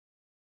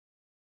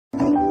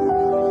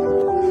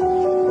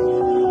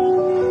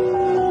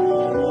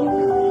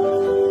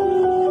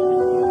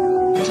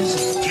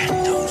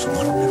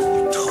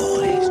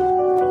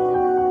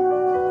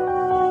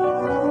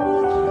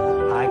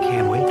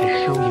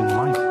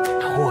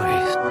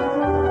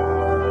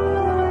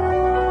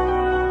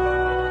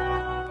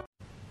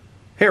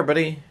Hey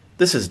everybody,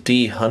 this is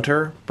D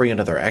Hunter, bringing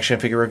another action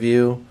figure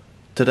review.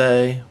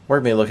 Today, we're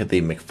going to look at the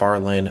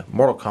McFarlane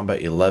Mortal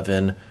Kombat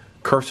 11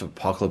 Curse of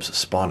Apocalypse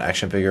Spawn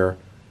action figure.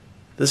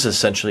 This is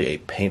essentially a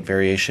paint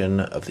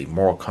variation of the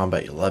Mortal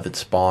Kombat 11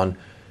 Spawn.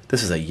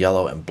 This is a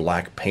yellow and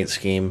black paint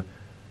scheme.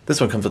 This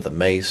one comes with a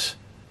mace.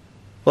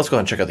 Let's go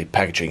ahead and check out the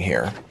packaging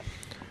here.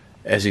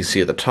 As you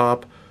see at the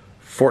top,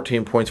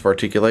 14 points of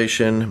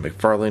articulation,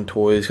 McFarlane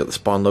toys, got the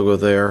Spawn logo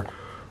there.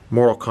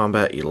 Mortal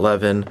Kombat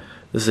 11.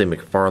 This is a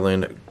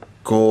McFarlane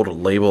Gold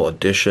Label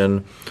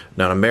Edition.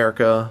 Now in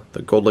America,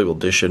 the Gold Label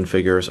Edition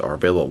figures are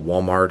available at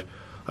Walmart.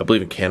 I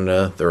believe in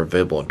Canada, they're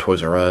available in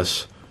Toys R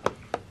Us.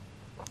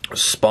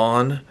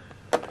 Spawn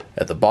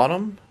at the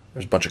bottom,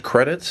 there's a bunch of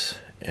credits,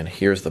 and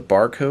here's the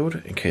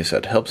barcode in case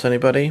that helps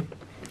anybody.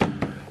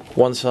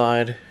 One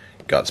side,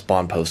 got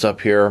Spawn post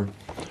up here.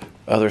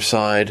 Other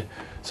side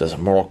says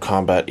Mortal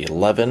Kombat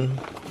 11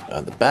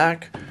 on the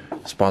back.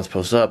 Spawn's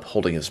post up,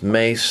 holding his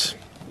mace.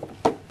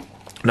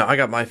 Now, I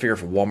got my figure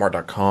from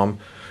Walmart.com,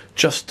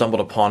 just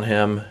stumbled upon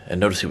him, and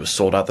noticed he was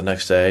sold out the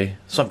next day,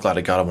 so I'm glad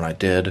I got him when I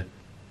did.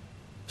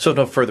 So,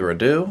 no further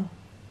ado,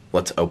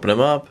 let's open him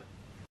up.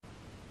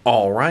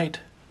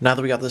 Alright, now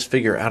that we got this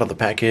figure out of the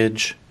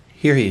package,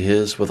 here he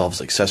is with all of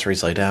his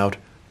accessories laid out.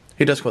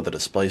 He does come with a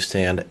display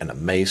stand and a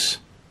mace.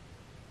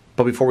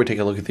 But before we take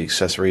a look at the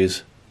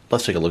accessories,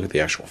 let's take a look at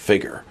the actual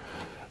figure.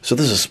 So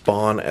this is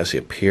Spawn as he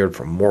appeared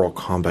from Mortal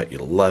Kombat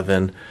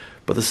 11,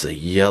 but this is a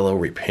yellow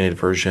repainted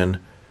version.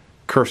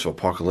 Curse of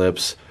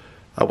Apocalypse.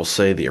 I will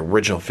say the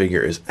original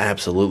figure is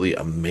absolutely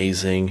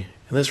amazing,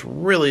 and this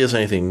really isn't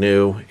anything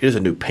new. It is a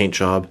new paint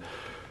job.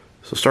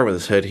 So starting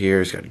with his head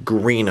here, he's got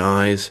green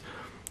eyes,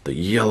 the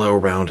yellow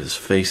around his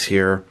face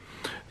here.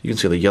 You can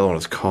see the yellow on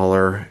his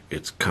collar.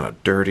 It's kind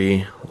of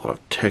dirty, a lot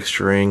of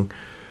texturing.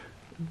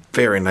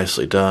 Very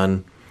nicely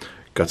done.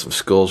 Got some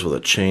skulls with a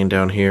chain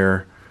down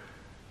here.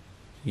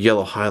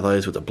 Yellow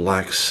highlights with a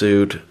black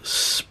suit,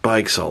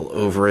 spikes all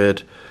over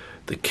it.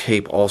 The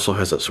cape also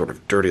has that sort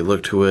of dirty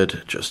look to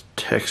it, just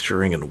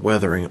texturing and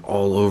weathering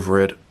all over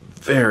it.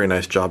 Very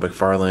nice job,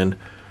 McFarlane.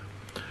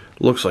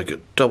 Looks like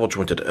double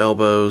jointed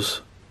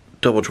elbows,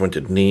 double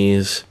jointed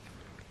knees.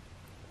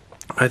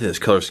 I think this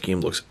color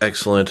scheme looks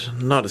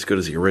excellent. Not as good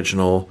as the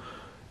original,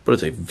 but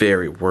it's a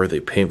very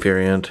worthy paint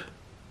variant.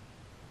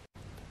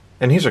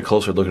 And here's a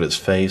closer look at his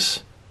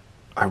face.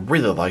 I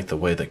really like the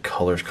way the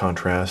colors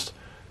contrast.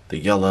 The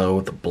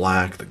yellow, the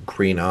black, the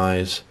green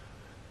eyes.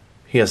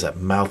 He has that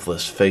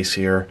mouthless face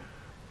here.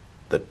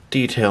 The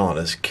detail on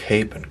his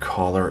cape and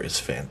collar is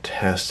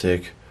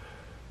fantastic.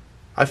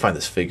 I find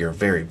this figure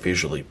very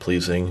visually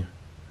pleasing.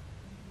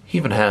 He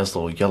even has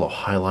little yellow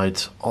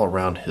highlights all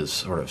around his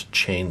sort of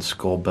chain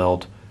skull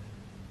belt.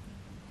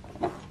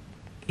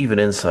 Even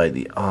inside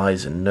the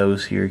eyes and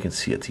nose here, you can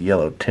see it's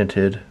yellow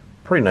tinted.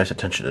 Pretty nice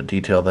attention to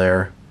detail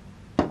there.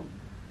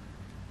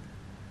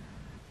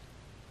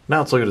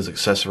 Now let's look at his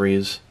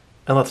accessories,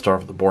 and let's start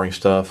with the boring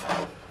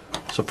stuff.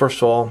 So first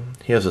of all,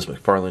 he has this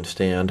McFarlane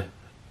stand.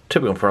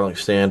 Typical McFarlane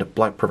stand,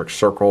 black perfect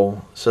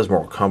circle. It says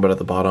Mortal Kombat at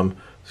the bottom.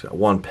 He's got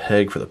one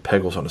peg for the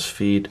peg holes on his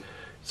feet.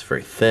 It's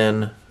very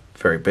thin,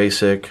 very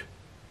basic.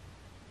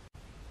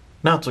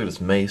 Now let's look at his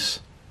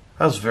mace.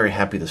 I was very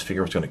happy this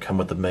figure was going to come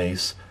with the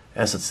mace,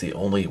 as it's the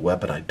only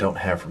weapon I don't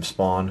have from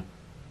Spawn.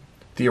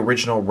 The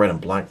original red and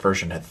black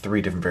version had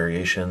 3 different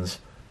variations.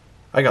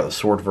 I got the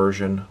sword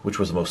version, which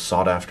was the most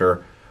sought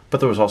after, but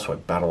there was also a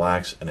battle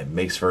axe and a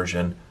mace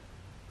version.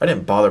 I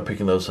didn't bother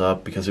picking those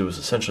up because it was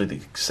essentially the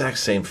exact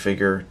same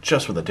figure,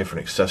 just with a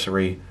different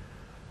accessory.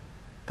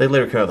 They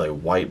later came out with a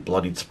white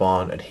bloodied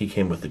Spawn, and he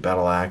came with the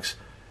battle axe,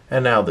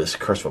 and now this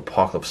Curse of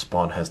Apocalypse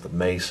Spawn has the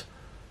mace.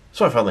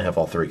 So I finally have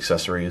all 3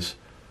 accessories.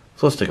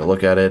 So let's take a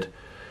look at it.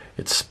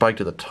 It's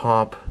spiked at the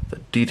top. The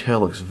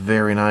detail looks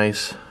very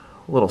nice.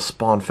 Little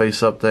Spawn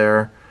face up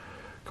there.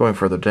 Going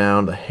further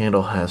down, the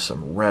handle has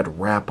some red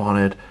wrap on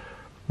it.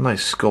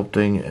 Nice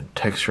sculpting and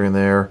texturing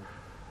there.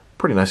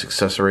 Pretty nice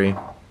accessory.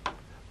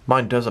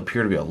 Mine does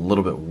appear to be a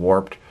little bit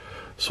warped,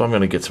 so I'm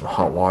going to get some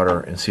hot water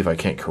and see if I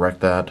can't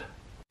correct that.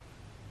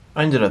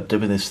 I ended up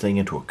dipping this thing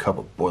into a cup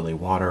of boiling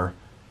water,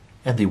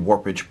 and the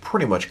warpage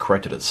pretty much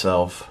corrected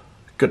itself.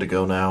 Good to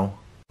go now.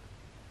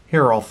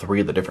 Here are all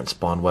 3 of the different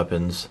Spawn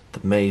weapons,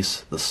 the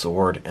mace, the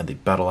sword, and the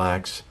battle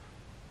axe.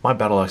 My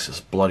battle axe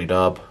is bloodied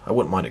up. I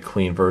wouldn't mind a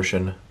clean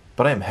version,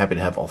 but I am happy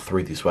to have all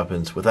 3 of these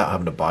weapons without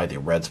having to buy the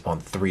red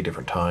Spawn 3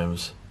 different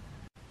times.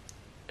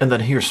 And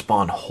then here's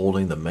Spawn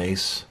holding the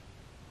mace.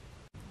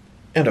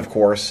 And of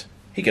course,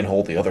 he can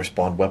hold the other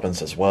Spawn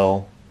weapons as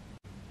well.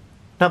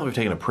 Now that we've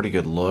taken a pretty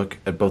good look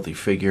at both the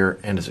figure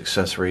and his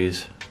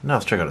accessories, now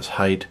let's check out his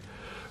height.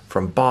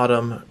 From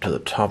bottom to the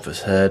top of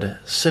his head,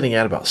 sitting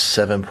at about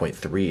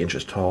 7.3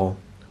 inches tall,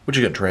 which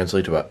you can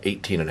translate to about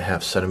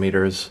 18.5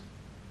 centimeters.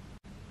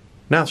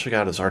 Now let's check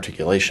out his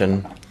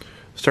articulation.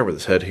 Start with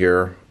his head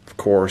here. Of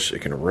course, it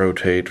can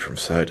rotate from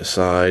side to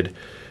side.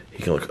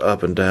 He can look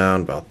up and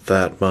down about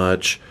that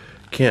much.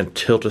 Can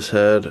tilt his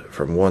head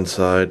from one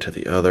side to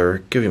the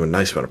other, giving him a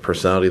nice amount of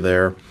personality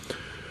there.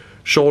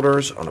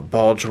 Shoulders on a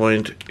ball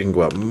joint. It can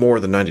go out more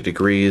than 90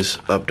 degrees,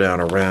 up,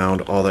 down,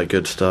 around, all that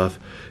good stuff.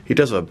 He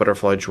does have a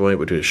butterfly joint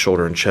between his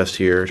shoulder and chest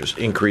here, just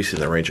increasing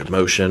the range of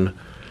motion.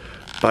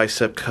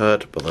 Bicep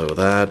cut below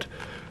that.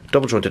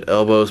 Double jointed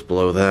elbows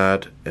below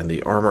that. And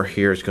the armor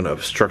here is going to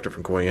obstruct it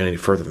from going any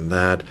further than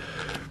that.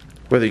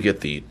 Whether you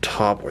get the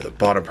top or the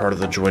bottom part of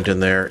the joint in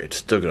there, it's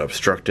still going to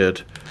obstruct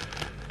it.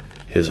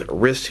 His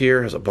wrist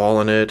here has a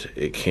ball in it.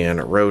 It can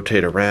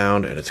rotate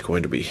around and it's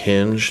going to be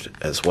hinged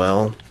as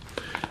well.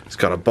 It's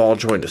got a ball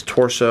joint in his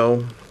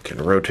torso. Can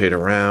rotate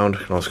around.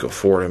 Can also go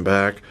forward and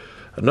back.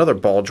 Another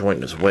ball joint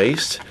in his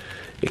waist.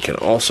 It can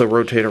also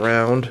rotate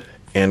around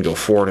and go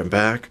forward and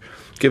back,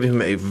 giving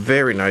him a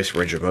very nice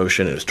range of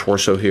motion in his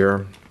torso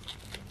here.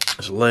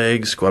 His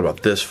legs go out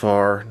about this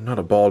far. Not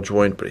a ball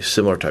joint, but a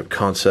similar type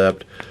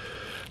concept.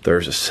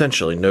 There's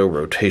essentially no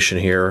rotation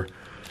here.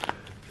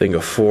 They can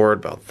go forward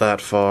about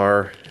that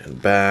far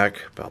and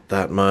back about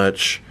that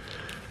much.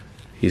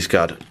 He's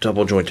got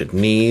double jointed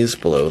knees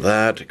below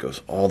that. It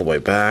goes all the way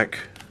back.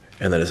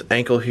 And then his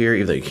ankle here,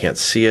 even though you can't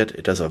see it,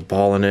 it does have a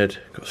ball in it.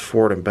 It goes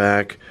forward and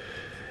back.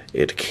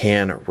 It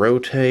can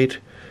rotate.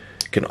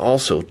 It can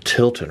also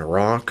tilt and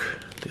rock.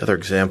 The other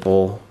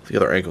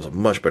ankle is a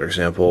much better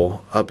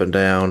example. Up and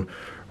down,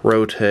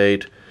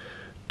 rotate,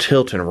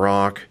 tilt and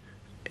rock,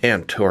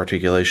 and toe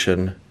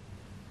articulation.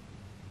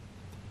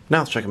 Now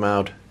let's check him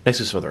out next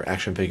to some other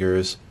action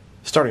figures,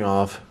 starting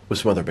off with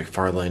some other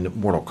McFarlane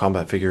Mortal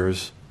Kombat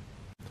figures.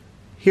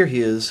 Here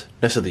he is,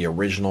 next to the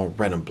original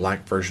red and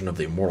black version of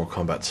the Mortal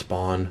Kombat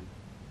Spawn.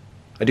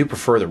 I do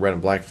prefer the red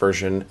and black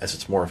version as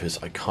it's more of his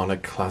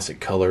iconic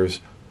classic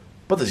colors,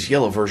 but this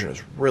yellow version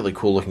is really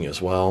cool looking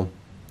as well.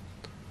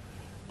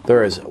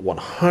 There is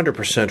 100%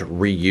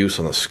 reuse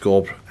on the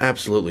sculpt,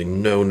 absolutely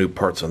no new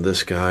parts on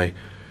this guy.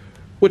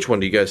 Which one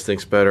do you guys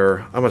think's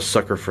better? I'm a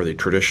sucker for the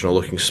traditional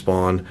looking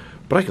Spawn,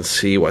 but I can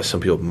see why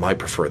some people might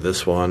prefer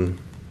this one.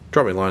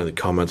 Drop me a line in the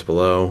comments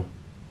below.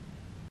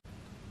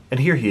 And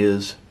here he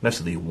is, next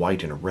to the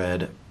white and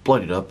red,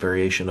 bloodied up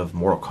variation of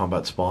Mortal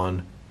Kombat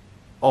Spawn.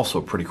 Also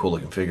a pretty cool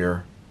looking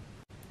figure.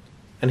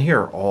 And here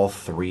are all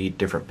three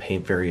different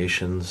paint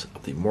variations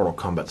of the Mortal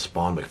Kombat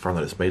Spawn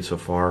McFarlane has made so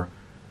far.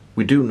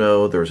 We do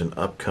know there's an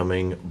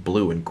upcoming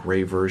blue and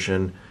gray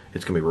version.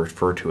 It's going to be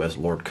referred to as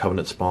Lord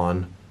Covenant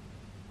Spawn.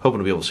 Hoping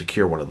to be able to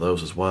secure one of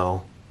those as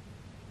well.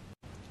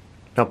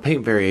 Now,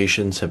 paint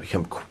variations have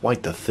become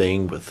quite the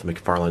thing with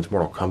McFarlane's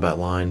Mortal Kombat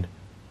line.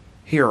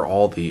 Here are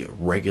all the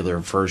regular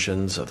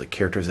versions of the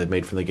characters they've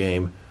made from the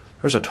game.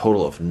 There's a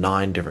total of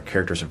 9 different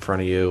characters in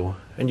front of you,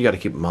 and you got to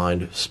keep in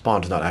mind,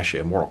 Spawn's not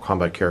actually a Mortal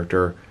Kombat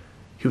character.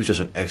 He was just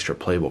an extra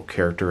playable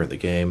character in the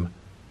game.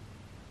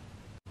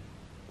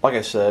 Like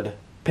I said,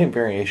 paint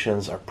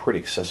variations are pretty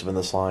excessive in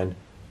this line.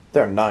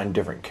 There are 9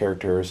 different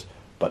characters,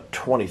 but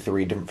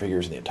 23 different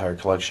figures in the entire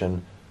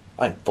collection.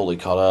 I'm fully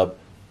caught up.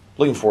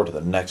 Looking forward to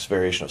the next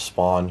variation of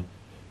Spawn,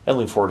 and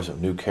looking forward to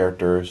some new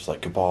characters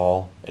like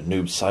Cabal and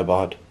Noob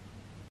Saibot.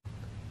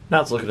 Now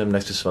let's look at him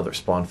next to some other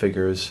Spawn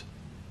figures.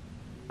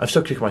 I've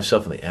still kicked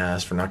myself in the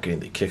ass for not getting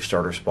the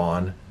Kickstarter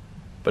Spawn,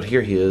 but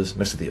here he is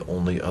next to the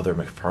only other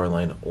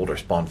McFarlane older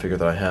Spawn figure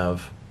that I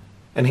have.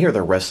 And here are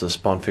the rest of the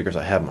Spawn figures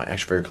I have in my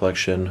action figure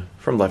collection.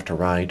 From left to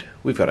right,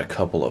 we've got a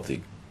couple of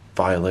the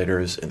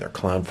Violators in their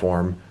clown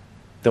form.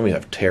 Then we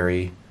have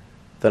Terry.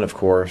 Then, of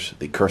course,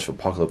 the Curse of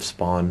Apocalypse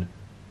Spawn.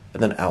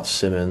 And then Al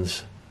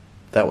Simmons.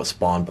 That was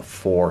Spawn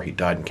before he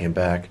died and came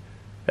back.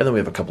 And then we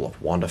have a couple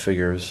of Wanda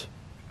figures.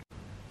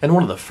 And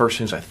one of the first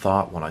things I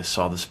thought when I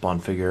saw the Spawn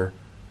figure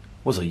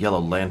was a Yellow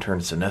Lantern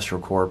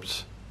Sinestro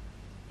Corpse.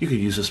 You could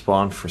use this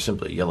Spawn for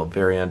simply a yellow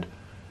variant,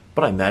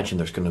 but I imagine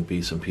there's going to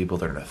be some people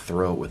that are going to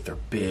throw it with their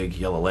big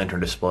Yellow Lantern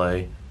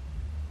display.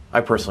 I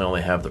personally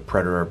only have the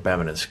Predator,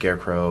 Batman, and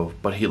Scarecrow,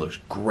 but he looks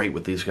great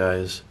with these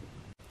guys.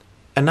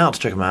 And now let's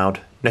check him out,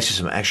 next to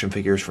some action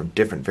figures from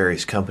different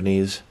various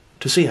companies,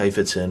 to see how he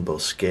fits in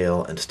both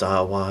scale and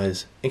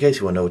style-wise, in case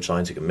you want to know which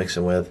lines you can mix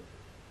him with.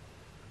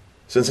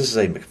 Since this is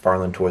a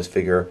McFarlane Toys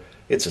figure,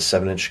 it's a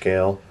 7-inch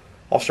scale.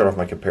 I'll start off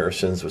my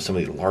comparisons with some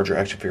of the larger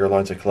action figure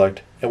lines I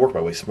collect, and work my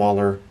way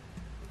smaller.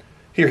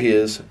 Here he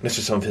is, next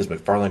to some of his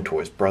McFarlane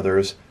Toys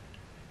brothers.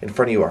 In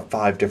front of you are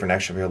 5 different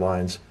action figure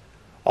lines,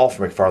 all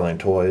from McFarlane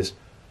Toys,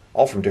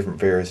 all from different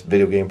various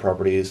video game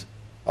properties,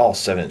 all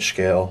 7-inch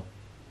scale.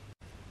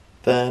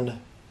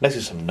 Then, next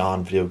to some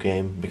non-video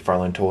game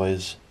McFarlane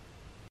Toys.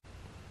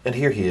 And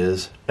here he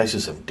is, next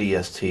to some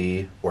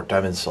DST or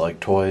Diamond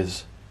Select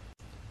toys.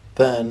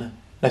 Then,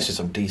 next to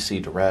some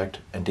DC Direct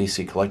and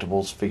DC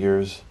Collectibles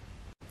figures.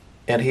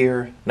 And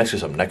here, next to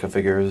some NECA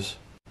figures.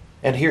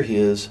 And here he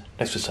is,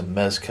 next to some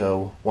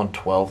Mezco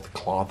 1/12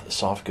 cloth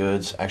soft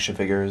goods action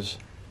figures.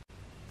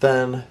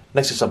 Then,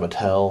 next to some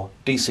Mattel,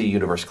 DC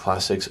Universe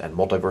Classics and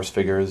Multiverse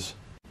figures.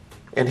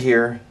 And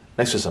here,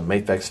 next to some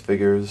Mafex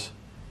figures.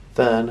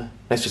 Then,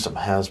 next to some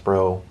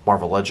Hasbro,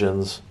 Marvel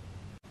Legends.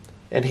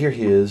 And here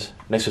he is,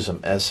 next to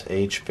some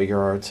SH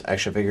Figure Arts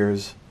action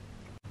figures.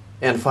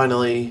 And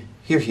finally,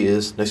 here he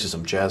is, next to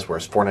some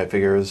Jazzwares Fortnite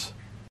figures.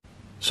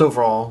 So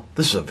overall,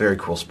 this is a very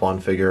cool Spawn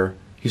figure.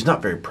 He's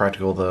not very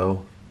practical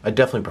though. I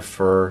definitely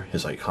prefer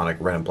his iconic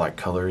red and black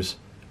colors.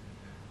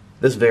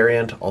 This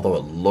variant, although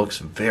it looks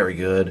very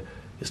good,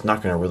 is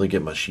not going to really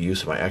get much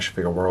use in my action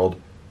figure world.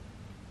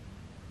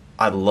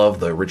 I love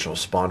the original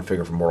Spawn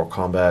figure from Mortal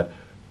Kombat.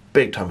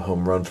 Big time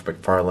home run for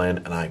McFarlane,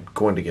 and I'm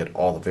going to get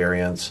all the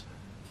variants.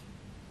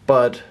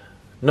 But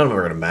none of them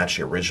are going to match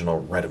the original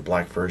red and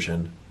black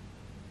version.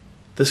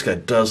 This guy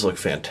does look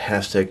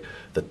fantastic.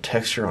 The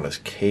texture on his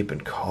cape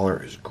and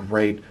collar is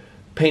great.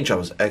 Paint job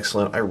is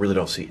excellent. I really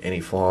don't see any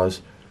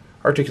flaws.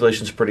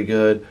 Articulation's pretty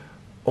good,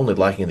 only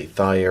lacking in the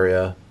thigh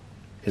area.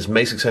 His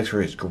mace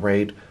accessory is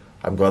great.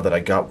 I'm glad that I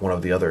got one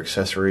of the other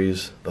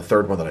accessories, the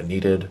third one that I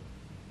needed.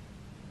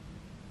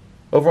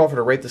 Overall, for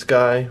to rate this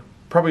guy,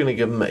 probably going to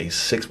give him a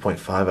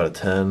 6.5 out of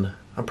 10.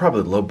 I'm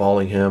probably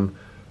lowballing him,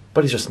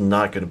 but he's just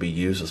not going to be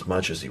used as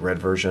much as the red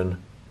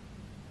version.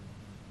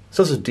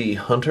 So this is D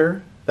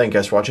Hunter. Thank you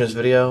guys for watching this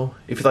video.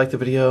 If you liked the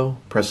video,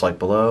 press like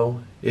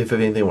below. If you have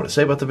anything you want to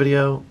say about the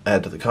video,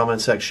 add to the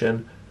comment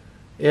section.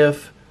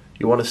 If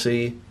you want to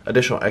see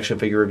additional action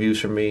figure reviews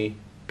from me,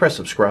 press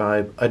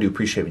subscribe. I do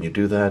appreciate when you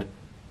do that.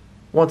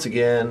 Once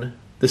again,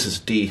 this is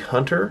D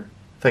Hunter.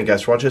 Thank you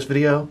guys for watching this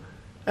video,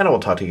 and I will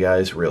talk to you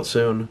guys real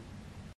soon.